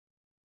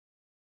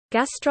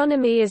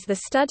Gastronomy is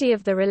the study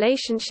of the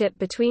relationship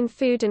between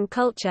food and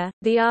culture,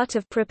 the art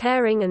of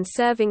preparing and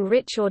serving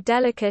rich or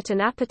delicate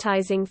and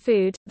appetizing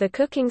food, the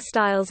cooking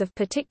styles of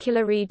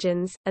particular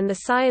regions, and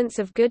the science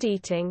of good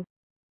eating.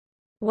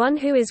 One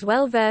who is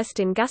well versed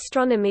in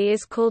gastronomy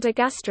is called a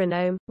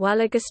gastronome,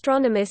 while a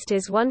gastronomist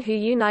is one who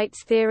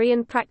unites theory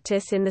and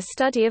practice in the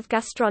study of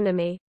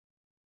gastronomy.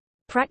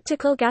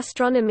 Practical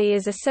gastronomy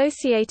is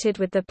associated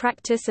with the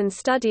practice and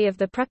study of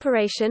the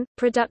preparation,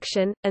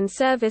 production, and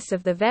service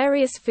of the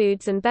various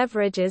foods and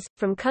beverages,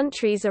 from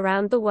countries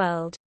around the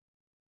world.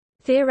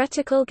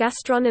 Theoretical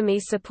gastronomy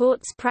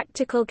supports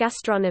practical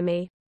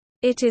gastronomy.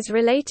 It is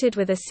related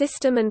with a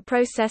system and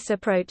process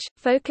approach,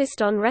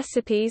 focused on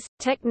recipes,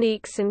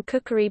 techniques and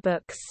cookery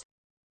books.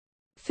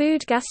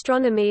 Food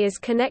gastronomy is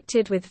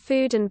connected with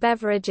food and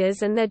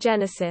beverages and their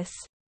genesis.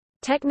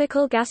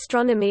 Technical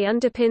gastronomy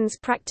underpins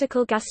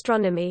practical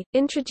gastronomy,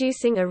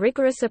 introducing a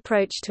rigorous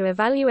approach to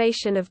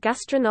evaluation of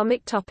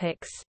gastronomic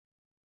topics.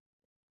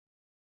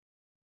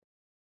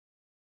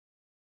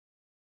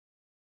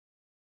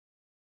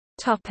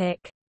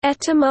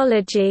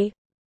 Etymology.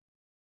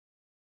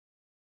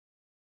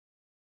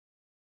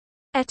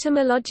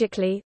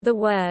 Etymologically, the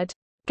word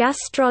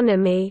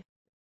gastronomy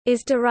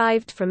is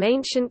derived from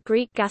ancient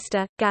Greek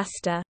gasta,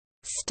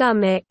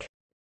 stomach,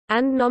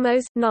 and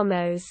nomos,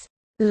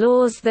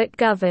 laws that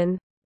govern,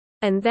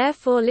 and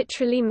therefore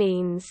literally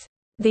means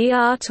the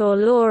art or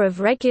law of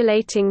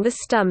regulating the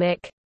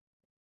stomach.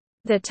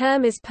 The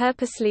term is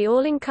purposely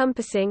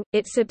all-encompassing,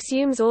 it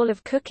subsumes all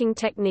of cooking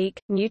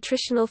technique,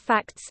 nutritional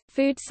facts,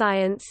 food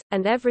science,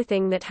 and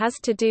everything that has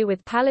to do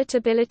with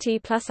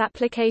palatability plus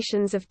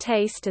applications of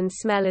taste and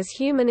smell as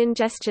human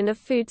ingestion of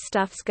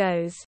foodstuffs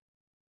goes.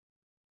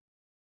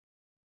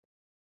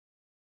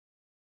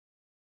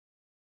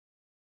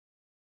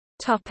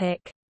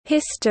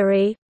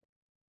 History.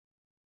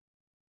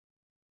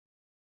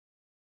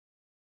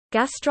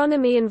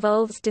 Gastronomy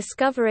involves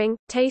discovering,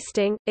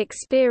 tasting,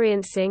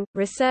 experiencing,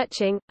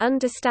 researching,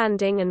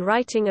 understanding and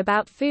writing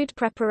about food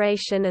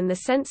preparation and the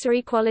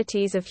sensory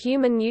qualities of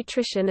human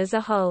nutrition as a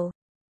whole.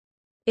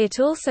 It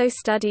also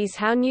studies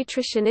how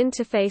nutrition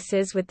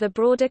interfaces with the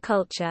broader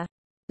culture.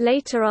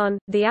 Later on,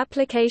 the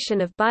application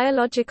of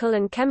biological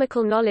and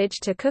chemical knowledge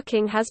to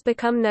cooking has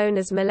become known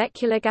as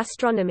molecular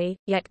gastronomy,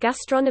 yet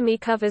gastronomy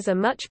covers a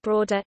much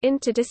broader,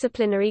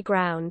 interdisciplinary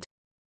ground.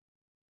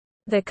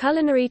 The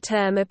culinary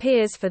term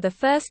appears for the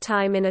first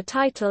time in a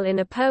title in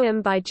a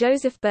poem by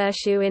Joseph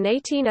Berchoux in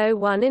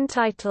 1801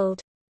 entitled,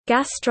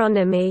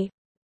 Gastronomy.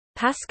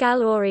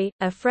 Pascal Horry,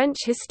 a French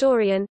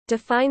historian,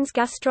 defines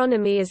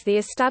gastronomy as the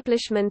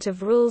establishment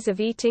of rules of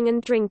eating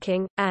and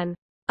drinking, an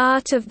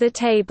art of the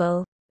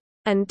table,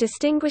 and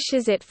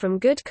distinguishes it from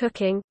good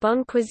cooking,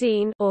 bonne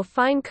cuisine, or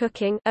fine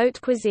cooking, haute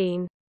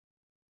cuisine.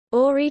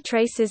 Horry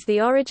traces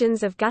the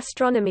origins of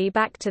gastronomy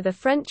back to the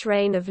French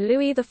reign of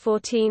Louis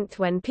XIV,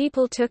 when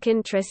people took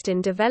interest in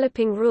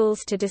developing rules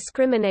to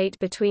discriminate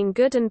between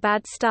good and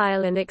bad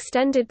style and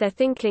extended their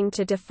thinking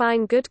to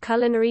define good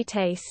culinary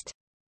taste.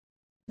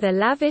 The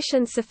lavish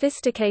and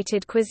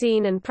sophisticated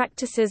cuisine and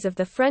practices of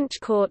the French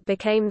court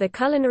became the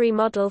culinary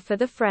model for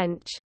the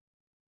French.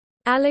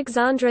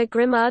 Alexandre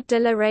Grimard de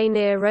la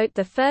Reynière wrote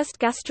the first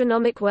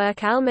gastronomic work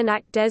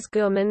Almanach des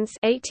Gourmands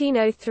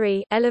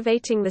 1803,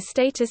 elevating the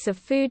status of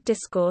food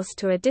discourse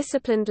to a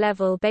disciplined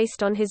level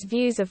based on his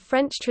views of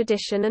French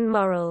tradition and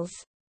morals.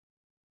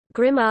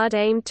 Grimard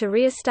aimed to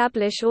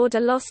re-establish order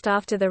lost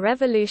after the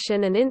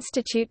Revolution and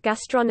institute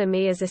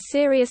gastronomy as a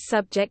serious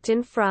subject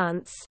in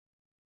France.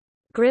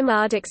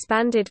 Grimard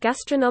expanded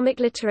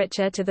gastronomic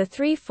literature to the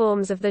three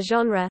forms of the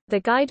genre, the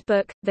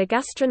guidebook, the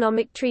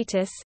gastronomic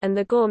treatise, and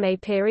the gourmet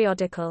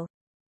periodical.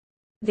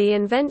 The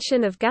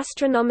invention of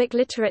gastronomic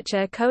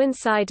literature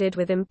coincided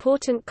with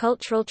important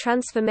cultural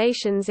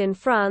transformations in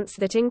France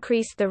that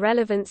increased the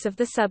relevance of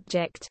the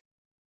subject.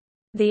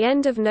 The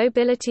end of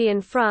nobility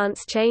in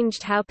France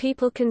changed how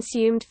people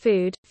consumed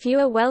food,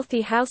 fewer wealthy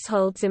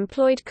households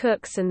employed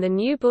cooks and the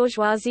new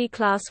bourgeoisie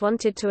class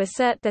wanted to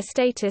assert their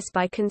status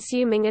by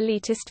consuming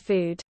elitist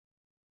food.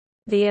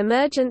 The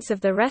emergence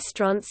of the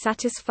restaurant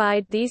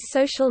satisfied these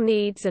social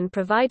needs and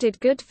provided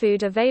good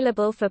food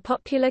available for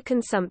popular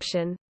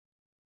consumption.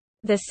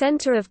 The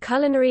center of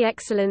culinary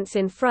excellence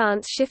in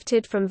France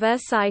shifted from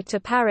Versailles to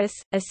Paris,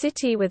 a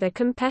city with a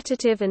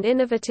competitive and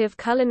innovative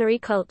culinary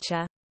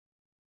culture.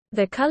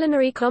 The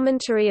culinary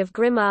commentary of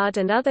Grimard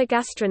and other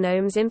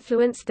gastronomes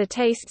influenced the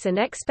tastes and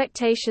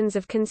expectations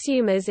of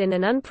consumers in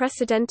an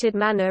unprecedented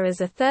manner as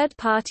a third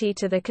party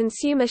to the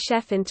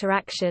consumer-chef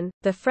interaction.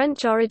 The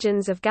French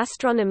origins of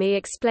gastronomy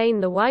explain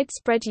the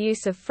widespread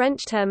use of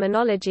French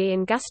terminology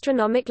in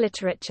gastronomic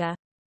literature.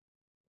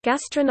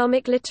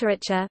 Gastronomic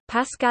literature,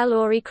 Pascal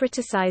Horry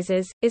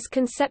criticizes, is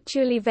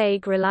conceptually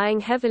vague, relying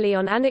heavily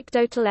on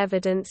anecdotal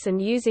evidence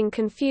and using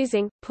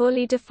confusing,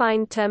 poorly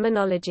defined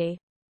terminology.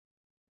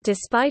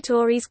 Despite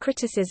Horry's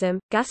criticism,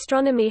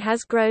 gastronomy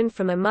has grown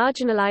from a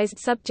marginalized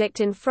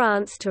subject in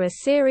France to a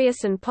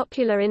serious and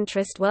popular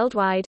interest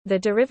worldwide. The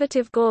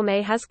derivative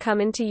gourmet has come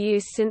into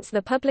use since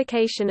the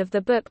publication of the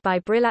book by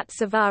Brillat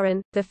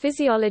Savarin, The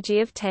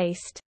Physiology of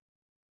Taste.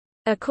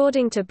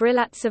 According to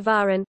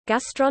Brillat-Savarin,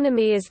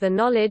 gastronomy is the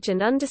knowledge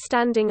and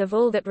understanding of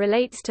all that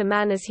relates to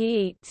man as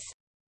he eats.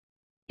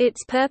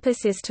 Its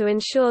purpose is to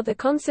ensure the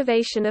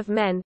conservation of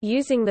men,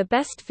 using the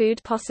best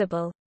food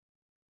possible.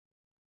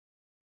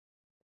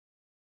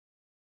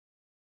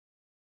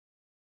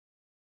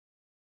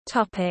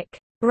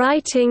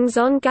 Writings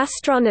on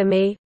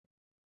gastronomy.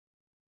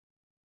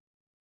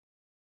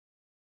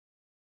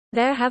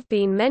 There have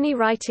been many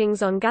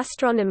writings on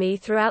gastronomy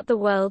throughout the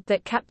world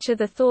that capture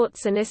the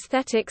thoughts and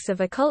aesthetics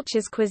of a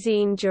culture's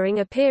cuisine during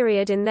a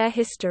period in their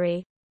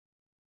history.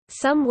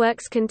 Some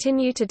works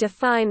continue to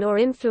define or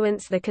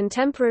influence the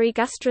contemporary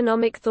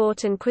gastronomic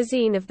thought and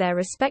cuisine of their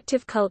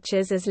respective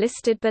cultures as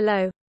listed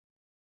below.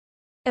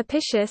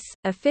 Apicius,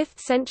 a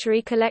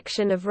 5th-century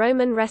collection of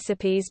Roman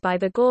recipes by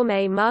the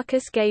gourmet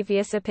Marcus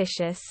Gavius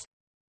Apicius.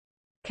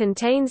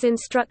 Contains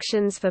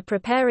instructions for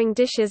preparing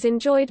dishes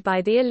enjoyed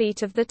by the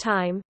elite of the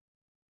time.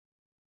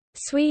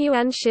 Sui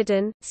Yuan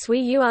Shidan, Sui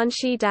Yuan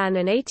Shidan,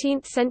 an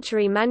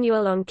 18th-century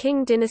manual on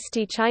Qing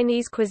dynasty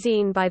Chinese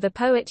cuisine by the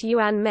poet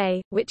Yuan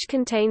Mei, which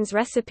contains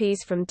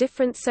recipes from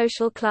different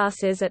social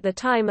classes at the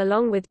time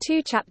along with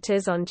 2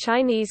 chapters on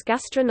Chinese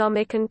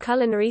gastronomic and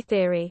culinary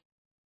theory.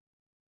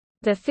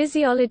 The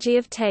Physiology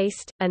of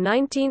Taste, a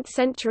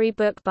 19th-century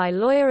book by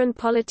lawyer and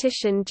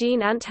politician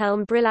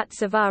Jean-Anthelme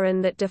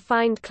Brillat-Savarin that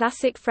defined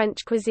classic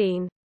French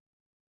cuisine.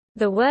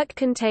 The work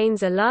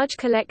contains a large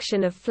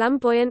collection of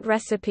flamboyant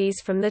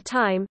recipes from the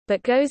time,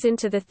 but goes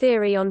into the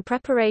theory on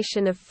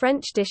preparation of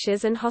French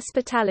dishes and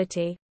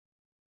hospitality.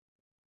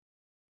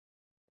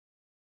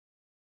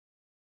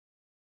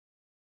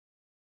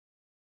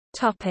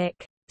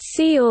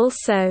 See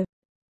also: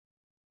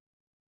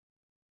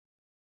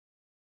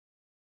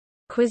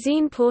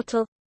 Cuisine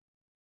portal,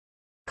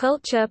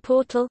 Culture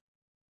portal,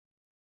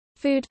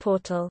 Food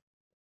portal.